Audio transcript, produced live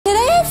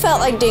felt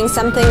like doing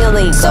something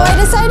illegal. So I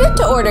decided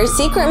to order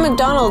secret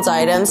McDonald's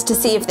items to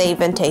see if they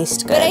even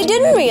taste good. But I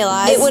didn't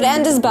realize it would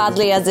end as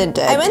badly as it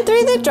did. I went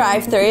through the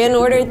drive-thru and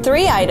ordered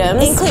 3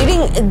 items,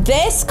 including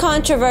this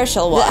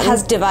controversial one that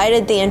has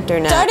divided the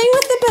internet. Starting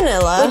with the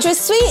vanilla, which was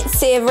sweet,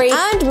 savory,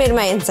 and made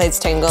my insides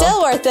tingle.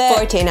 Still worth it.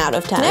 14 out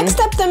of 10. Next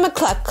up, the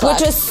McCluck,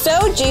 which was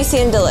so juicy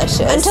and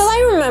delicious. Until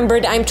I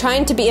remembered I'm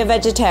trying to be a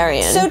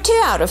vegetarian. So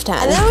 2 out of 10.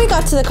 And then we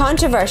got to the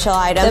controversial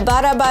item, the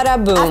Bada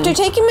Bada Boom. After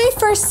taking my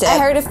first sip, I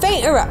heard a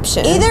faint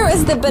eruption. Either it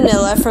was the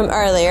vanilla from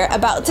earlier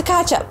about to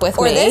catch up with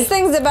me, or this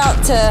thing's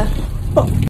about to...